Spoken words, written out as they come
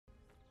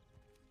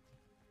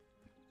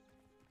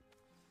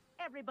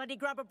Everybody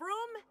grab a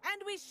broom,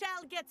 and we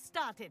shall get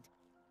started.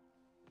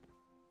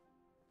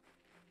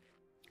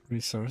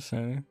 Resource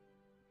area.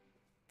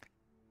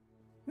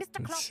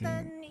 Mr.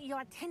 Clopton,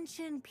 your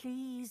attention,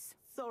 please.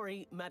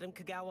 Sorry, Madam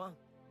Kagawa.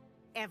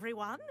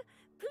 Everyone,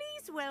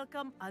 please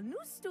welcome a new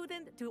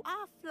student to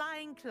our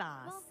flying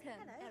class.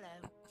 Welcome.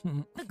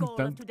 Hello. The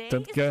goal of today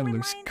that is guy to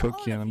looks remind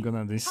cocky and all I'm of you gonna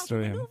how to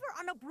destroy him. maneuver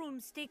on a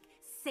broomstick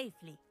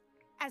safely.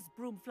 As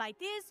broom flight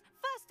is,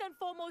 first and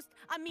foremost,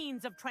 a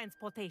means of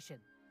transportation.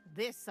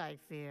 This, I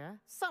fear,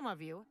 some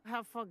of you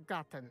have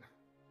forgotten.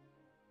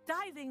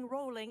 Diving,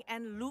 rolling,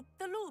 and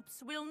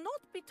loop-the-loops will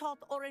not be taught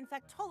or in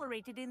fact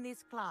tolerated in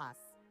this class.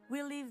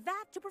 We'll leave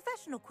that to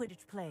professional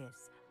Quidditch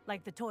players,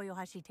 like the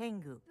Toyohashi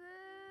Tengu. Boo!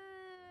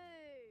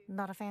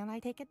 Not a fan, I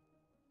take it?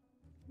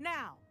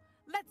 Now,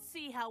 let's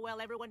see how well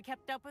everyone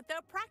kept up with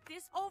their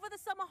practice over the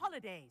summer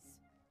holidays.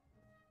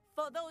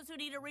 For those who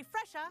need a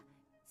refresher,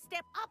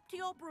 step up to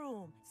your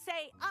broom,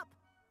 say up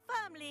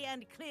firmly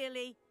and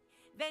clearly,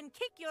 then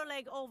kick your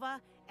leg over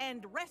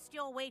and rest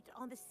your weight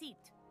on the seat.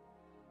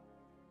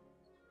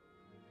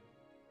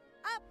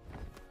 Up!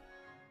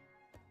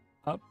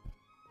 Up.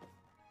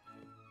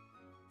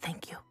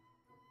 Thank you.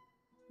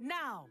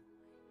 Now,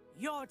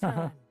 your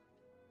turn.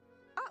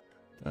 Up!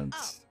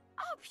 That's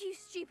Up, you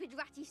stupid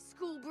ratty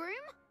school broom!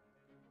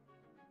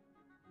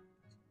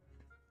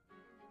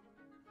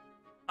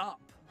 Up.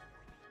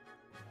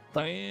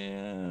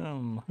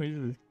 damn.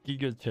 Who's this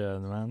Giga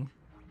Chad, man?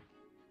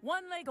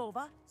 One leg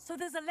over, so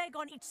there's a leg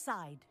on each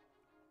side.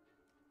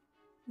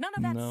 None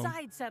of that No.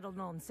 side saddle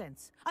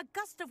nonsense. A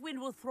gust of wind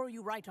will throw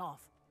you right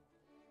off.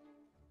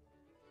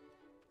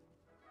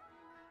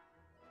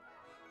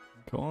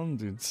 Go on,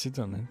 dude. Sit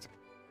on it.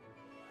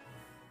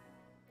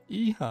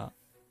 Iha.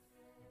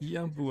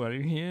 Yeah, boo, are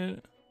you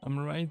here? I'm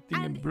riding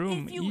And a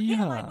broom. if you hear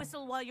my Iha.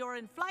 whistle while you're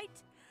in flight,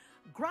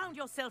 ground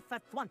yourself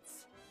at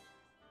once.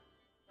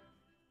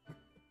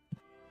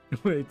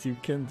 Wait, you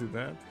can do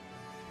that?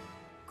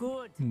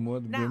 Good.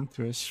 Mod Now, broom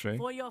to a shrek.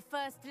 For your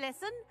first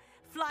lesson,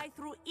 fly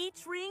through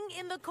each ring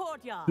in the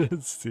courtyard.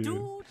 That's it.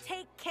 Do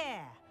take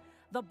care.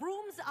 The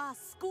brooms are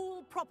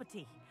school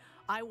property.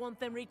 I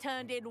want them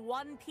returned in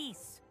one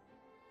piece.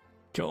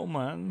 Go,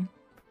 man.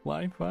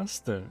 Fly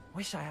faster.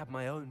 Wish I had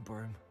my own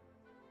broom.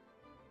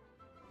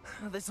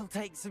 This'll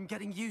take some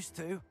getting used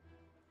to.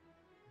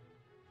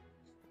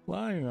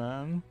 Fly,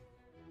 man.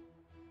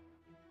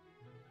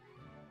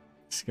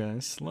 This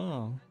guy's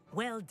slow.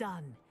 Well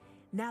done.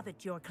 Now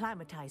that you're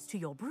acclimatized to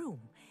your broom,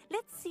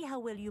 let's see how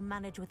well you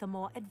manage with a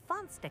more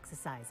advanced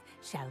exercise,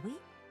 shall we?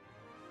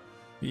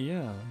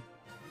 Yeah.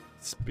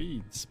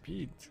 Speed,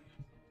 speed.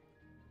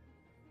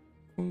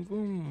 Boom,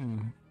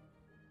 boom.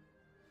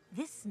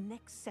 This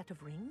next set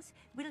of rings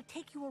will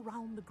take you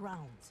around the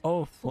grounds.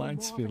 Oh, for flight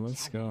more of speed. a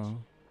Let's challenge.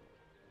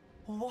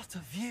 go. What a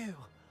view!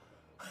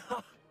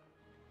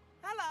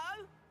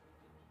 Hello!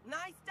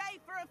 Nice day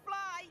for a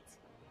flight!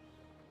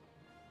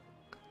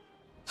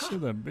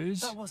 Shut up,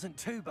 bitch. That wasn't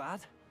too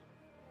bad.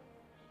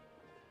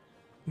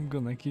 I'm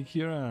gonna kick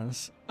your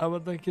ass.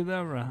 Avada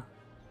Kedavra.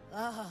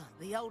 Ah,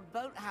 the old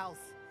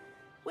boathouse.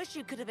 Wish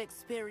you could have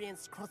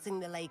experienced crossing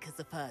the lake as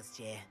a first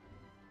year.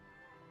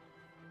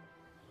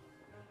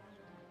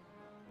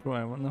 Bro,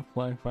 I wanna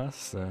fly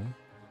faster.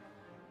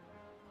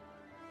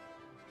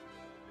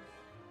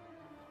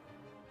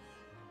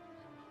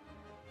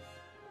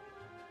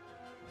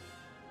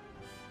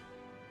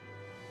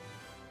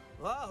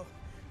 Whoa,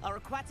 our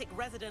aquatic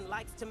resident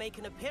likes to make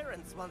an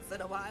appearance once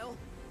in a while.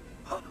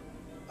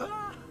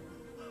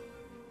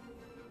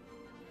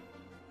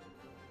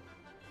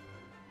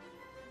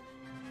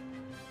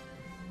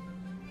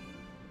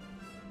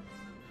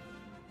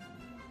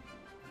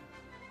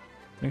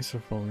 Thanks for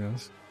following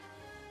us.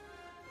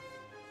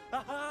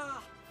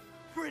 Aha!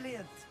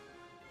 Brilliant!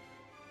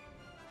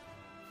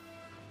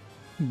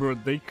 Bro,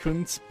 they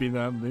couldn't speed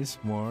up this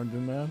more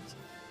than that.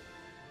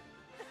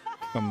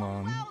 Come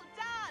on. Well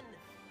done!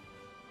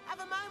 Have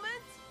a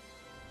moment?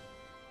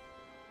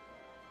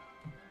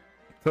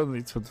 Thought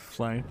it would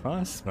fly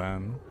fast,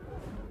 man.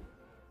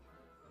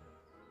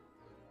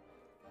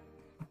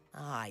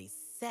 I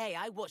say,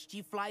 I watched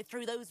you fly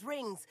through those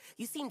rings.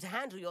 You seem to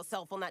handle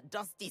yourself on that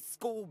dusty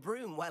school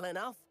broom well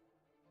enough.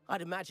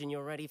 I'd imagine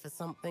you're ready for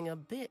something a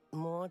bit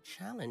more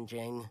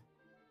challenging.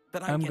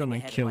 But I'm getting gonna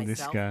ahead of kill this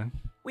myself. guy.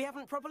 We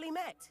haven't properly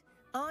met.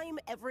 I'm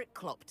Everett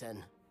Clopton.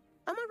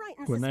 Am I right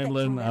in When I suspecting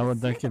learn that a Avada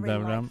Slytherin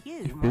Kedavra, like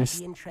you the might be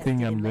first interested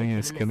thing in I'm doing making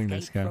is an killing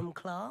this escape guy. from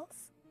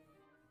class?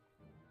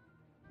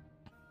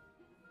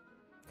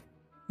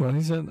 Well,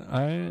 he said,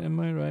 am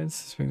I right?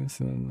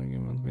 Suspecting that you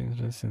might be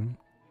interested.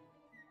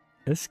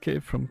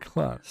 Escape from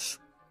class.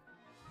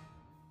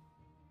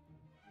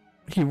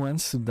 He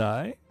wants to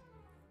die?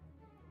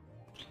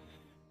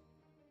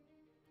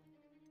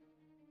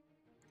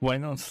 Why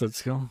not?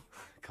 Let's go.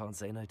 Can't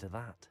say no to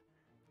that.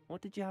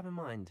 What did you have in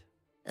mind?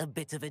 A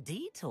bit of a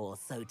detour,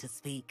 so to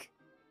speak.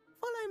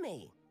 Follow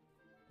me.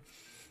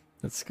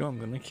 Let's go. I'm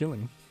gonna kill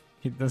him.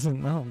 He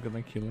doesn't know I'm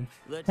gonna kill him.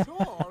 The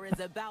tour is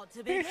about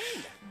to begin.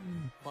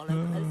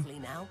 Follow closely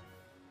now.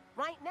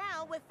 Right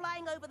now, we're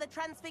flying over the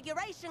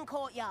Transfiguration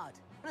Courtyard.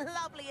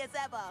 Lovely as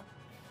ever.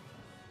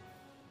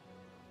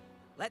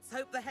 Let's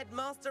hope the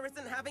headmaster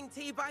isn't having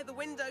tea by the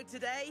window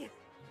today.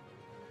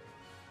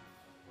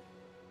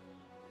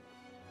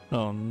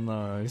 Oh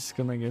no, he's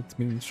gonna get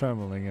me in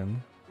trouble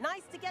again.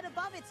 Nice to get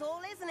above it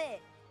all, isn't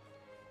it?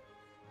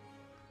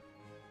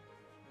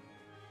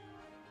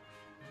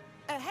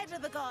 Ahead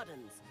of the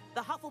gardens,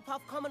 the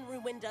Hufflepuff common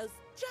room windows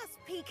just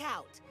peek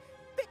out.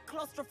 Bit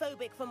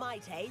claustrophobic for my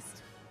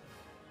taste.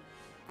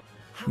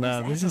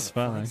 Nah, this is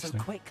fun flying actually. so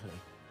quickly.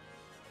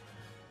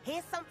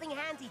 Here's something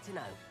handy to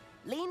know.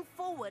 Lean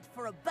forward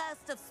for a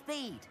burst of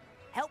speed.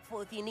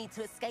 Helpful if you need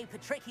to escape a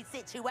tricky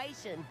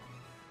situation.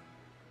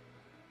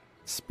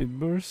 Speed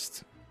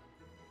burst.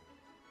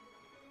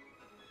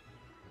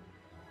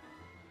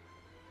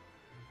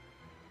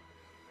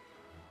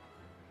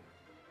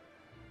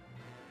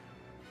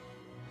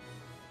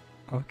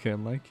 Okay,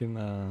 like in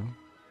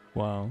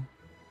wow.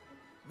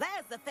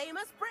 There's the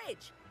famous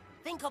bridge.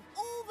 Think of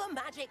all the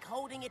magic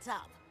holding it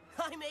up.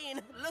 I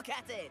mean, look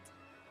at it.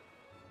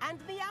 And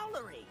the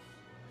owlery.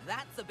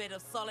 That's a bit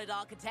of solid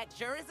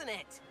architecture, isn't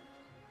it?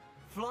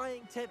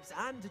 Flying tips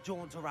and a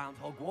jaunt around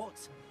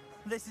Hogwarts.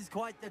 This is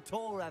quite the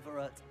tour,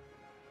 Everett.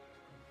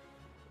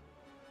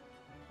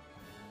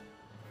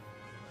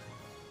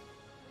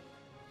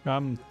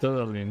 I'm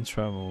totally in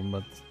trouble,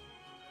 but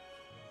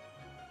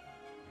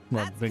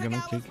what, That's they're gonna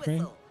Kagawa's kick me?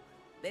 whistle.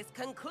 This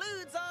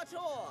concludes our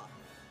tour.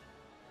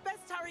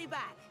 Best hurry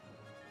back.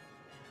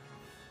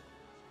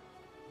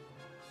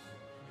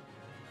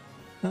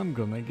 I'm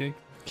gonna get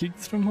kicked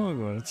from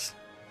Hogwarts.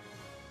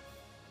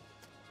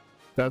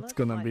 That's Looks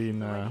gonna like be she's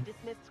in already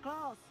dismissed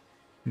class.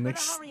 Better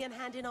next. hurry and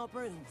hand in our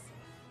brooms.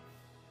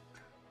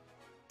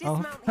 Oh,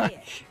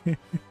 Dismount here.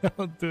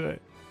 I'll do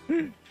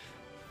it.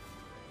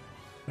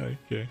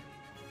 Okay.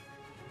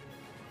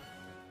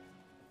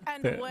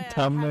 And The where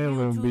thumbnail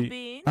have will you two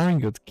be been? I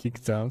got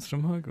kicked out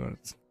from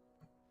Hogwarts.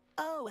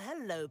 Oh,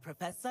 hello,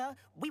 Professor.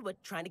 We were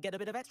trying to get a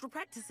bit of extra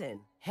practice in.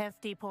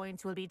 Hefty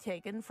points will be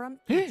taken from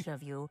each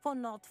of you for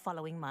not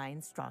following my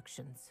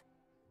instructions.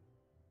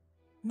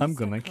 I'm Mr.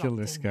 gonna kill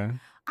this Clopton, guy.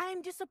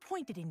 I'm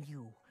disappointed in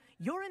you.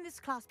 You're in this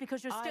class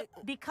because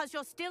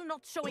you're still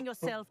not showing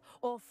yourself,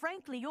 or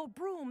frankly, your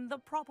broom the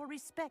proper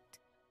respect.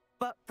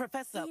 But,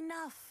 Professor...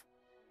 Enough.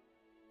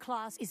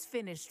 Class is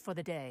finished for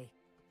the day.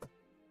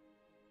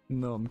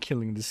 No, I'm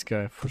killing this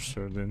guy for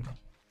sure then.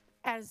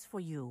 As for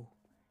you,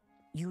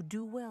 you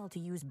do well to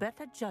use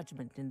better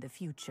judgment in the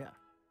future.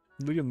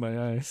 Look at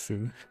my eyes,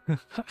 dude.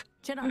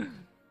 Chin up.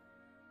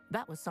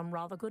 That was some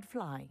rather good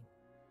flying.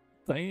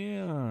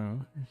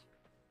 Damn.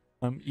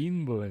 I'm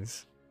in,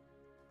 boys.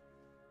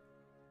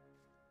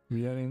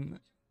 We are in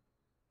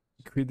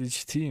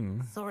Quidditch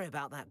team. Sorry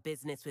about that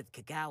business with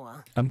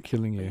Kagawa. I'm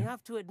killing But you you.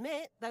 have to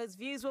admit, those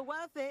views were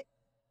worth it.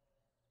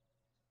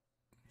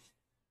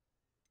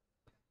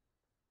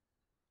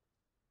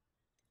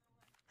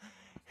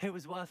 It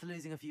was worth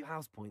losing a few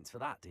house points for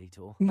that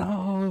detour.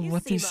 No, You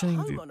what seem is at saying,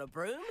 home dude? on a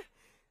broom.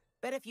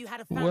 Bet if you had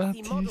a What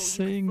fancy are you model, you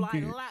saying, could fly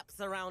dude? laps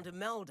around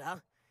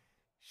Imelda.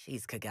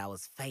 She's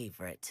Kagawa's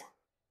favorite.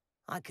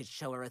 I could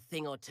show her a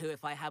thing or two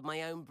if I had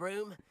my own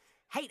broom.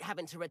 Hate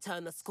having to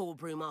return the school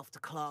broom after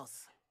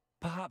class.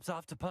 Perhaps I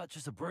have to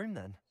purchase a broom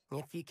then.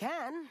 If you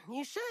can,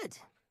 you should.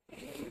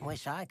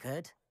 Wish I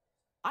could.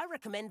 I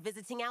recommend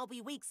visiting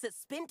Albie Weeks at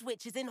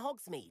Spintwitches in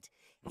Hogsmeade.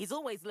 He's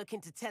always looking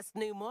to test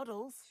new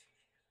models.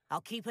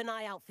 I'll keep an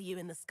eye out for you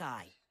in the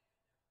sky.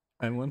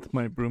 I want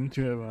my broom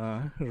to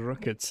have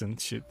rockets and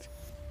shit.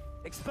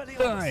 Expelled.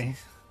 Die!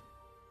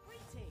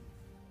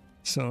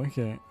 So,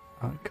 okay,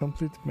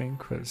 complete main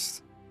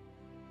quest.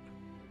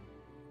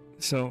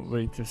 So,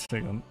 wait a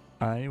second.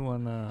 I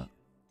wanna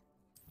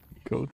go